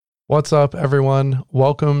What's up, everyone?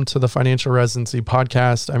 Welcome to the Financial Residency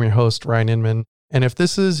Podcast. I'm your host, Ryan Inman. And if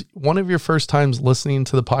this is one of your first times listening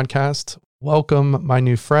to the podcast, welcome, my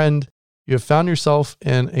new friend. You have found yourself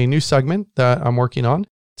in a new segment that I'm working on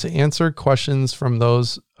to answer questions from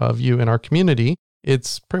those of you in our community.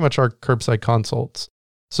 It's pretty much our Curbside Consults.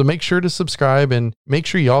 So make sure to subscribe and make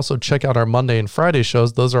sure you also check out our Monday and Friday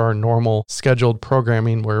shows. Those are our normal scheduled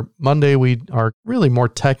programming, where Monday we are really more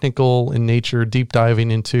technical in nature, deep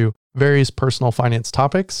diving into various personal finance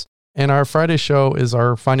topics. And our Friday show is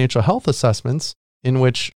our financial health assessments, in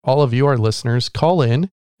which all of you, our listeners, call in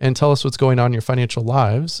and tell us what's going on in your financial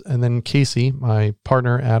lives. And then Casey, my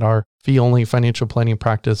partner at our fee-only financial planning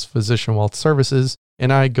practice, Physician Wealth Services,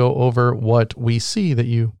 and I go over what we see that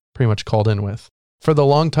you pretty much called in with. For the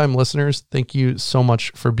longtime listeners, thank you so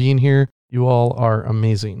much for being here. You all are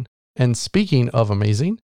amazing. And speaking of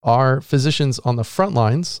amazing, our physicians on the front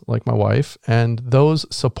lines, like my wife, and those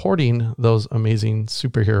supporting those amazing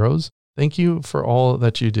superheroes, thank you for all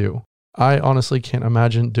that you do. I honestly can't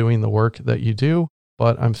imagine doing the work that you do,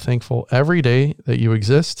 but I'm thankful every day that you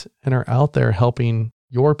exist and are out there helping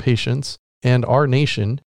your patients and our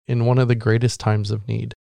nation in one of the greatest times of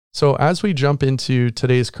need. So as we jump into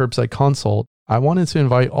today's Curbside Consult, I wanted to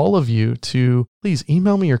invite all of you to please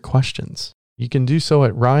email me your questions. You can do so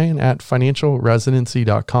at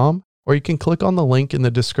ryan@financialresidency.com, or you can click on the link in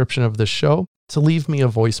the description of this show to leave me a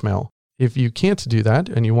voicemail. If you can't do that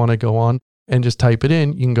and you want to go on and just type it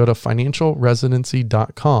in, you can go to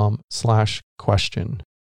financialresidency.com/question.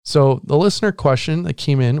 So the listener question that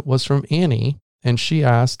came in was from Annie, and she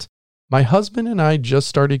asked, my husband and I just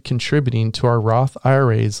started contributing to our Roth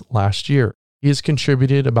IRAs last year. He has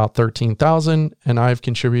contributed about $13,000 and I've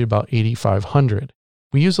contributed about $8,500.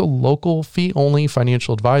 We use a local fee-only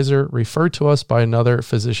financial advisor referred to us by another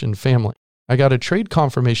physician family. I got a trade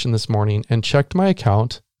confirmation this morning and checked my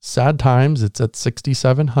account. Sad times, it's at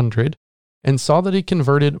 $6,700, and saw that he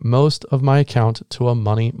converted most of my account to a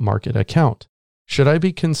money market account. Should I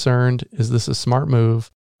be concerned? Is this a smart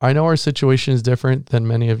move? I know our situation is different than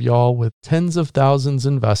many of y'all with tens of thousands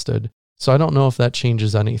invested, so I don't know if that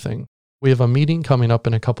changes anything. We have a meeting coming up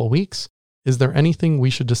in a couple weeks. Is there anything we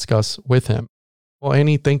should discuss with him? Well,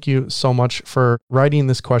 Annie, thank you so much for writing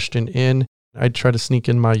this question in. I try to sneak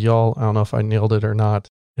in my y'all. I don't know if I nailed it or not.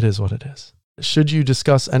 It is what it is. Should you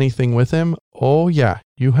discuss anything with him? Oh yeah,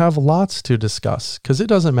 you have lots to discuss, because it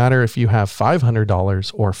doesn't matter if you have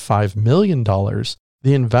 $500 or $5 million.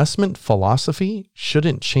 The investment philosophy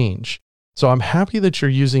shouldn't change. So I'm happy that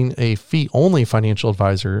you're using a fee-only financial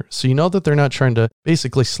advisor, so you know that they're not trying to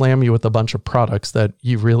basically slam you with a bunch of products that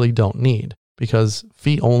you really don't need. Because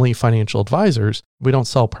fee-only financial advisors, we don't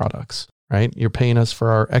sell products, right? You're paying us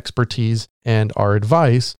for our expertise and our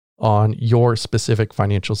advice on your specific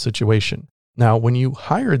financial situation. Now, when you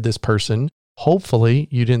hired this person, hopefully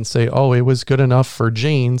you didn't say, oh, it was good enough for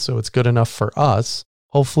Jane, so it's good enough for us.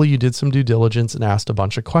 Hopefully you did some due diligence and asked a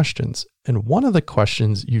bunch of questions. And one of the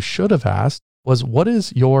questions you should have asked was, what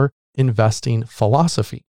is your investing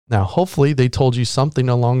philosophy? Now, hopefully they told you something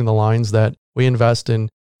along the lines that we invest in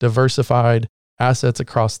diversified assets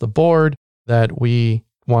across the board, that we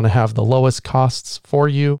want to have the lowest costs for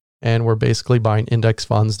you, and we're basically buying index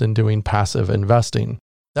funds and doing passive investing.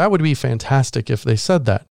 That would be fantastic if they said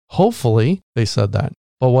that. Hopefully they said that.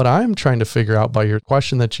 But what I'm trying to figure out by your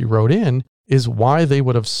question that you wrote in is why they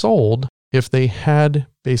would have sold if they had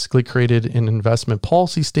basically created an investment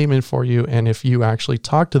policy statement for you, and if you actually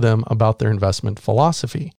talked to them about their investment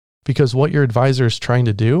philosophy. Because what your advisor is trying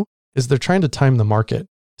to do is they're trying to time the market.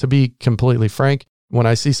 To be completely frank, when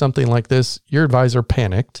I see something like this, your advisor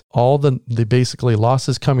panicked. All the basically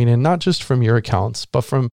losses coming in, not just from your accounts, but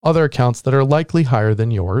from other accounts that are likely higher than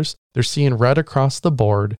yours. They're seeing red across the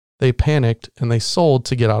board. They panicked and they sold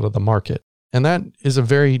to get out of the market. And that is a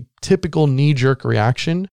very typical knee-jerk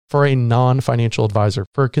reaction for a non-financial advisor,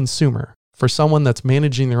 for a consumer, for someone that's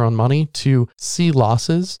managing their own money to see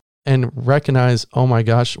losses and recognize, oh my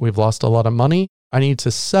gosh, we've lost a lot of money. I need to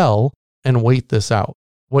sell and wait this out.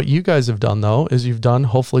 What you guys have done, though, is you've done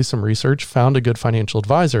hopefully some research, found a good financial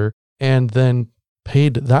advisor, and then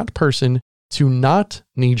paid that person to not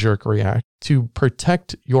knee-jerk react, to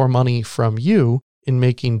protect your money from you in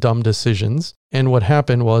making dumb decisions. And what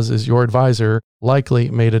happened is your advisor likely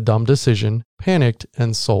made a dumb decision, panicked,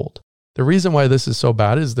 and sold. The reason why this is so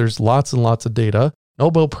bad is there's lots and lots of data,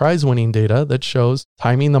 Nobel Prize winning data that shows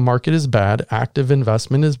timing the market is bad, active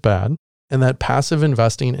investment is bad, and that passive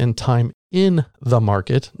investing and time in the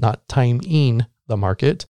market, not timing the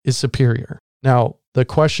market, is superior. Now, the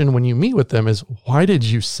question when you meet with them is, why did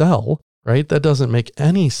you sell, right? That doesn't make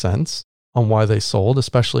any sense. on why they sold,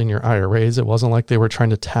 especially in your IRAs. It wasn't like they were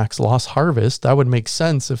trying to tax loss harvest. That would make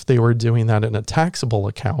sense if they were doing that in a taxable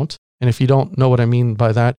account. And if you don't know what I mean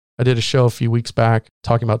by that, I did a show a few weeks back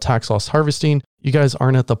talking about tax loss harvesting. You guys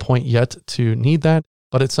aren't at the point yet to need that,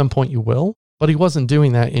 but at some point you will. But he wasn't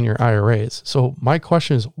doing that in your IRAs. So my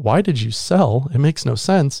question is, why did you sell? It makes no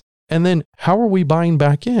sense. And then how are we buying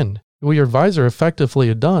back in? What your advisor effectively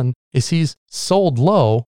had done is he's sold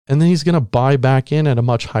low and then he's going to buy back in at a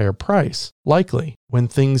much higher price, likely when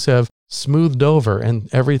things have smoothed over and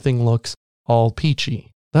everything looks all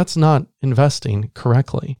peachy. That's not investing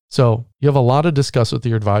correctly. So you have a lot to discuss with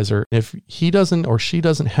your advisor. If he doesn't or she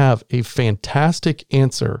doesn't have a fantastic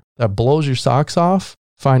answer that blows your socks off,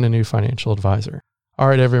 find a new financial advisor. All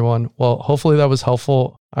right, everyone. Well, hopefully that was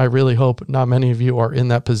helpful. I really hope not many of you are in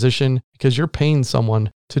that position because you're paying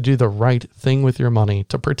someone to do the right thing with your money,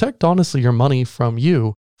 to protect, honestly, your money from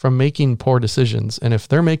you, from making poor decisions. And if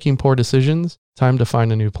they're making poor decisions, time to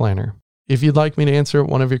find a new planner. If you'd like me to answer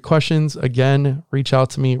one of your questions, again, reach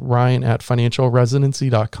out to me,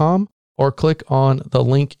 ryan@financialresidency.com, or click on the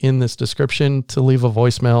link in this description to leave a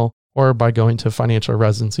voicemail, or by going to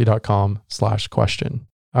financialresidency.com/question.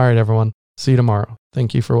 All right, everyone. See you tomorrow.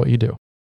 Thank you for what you do.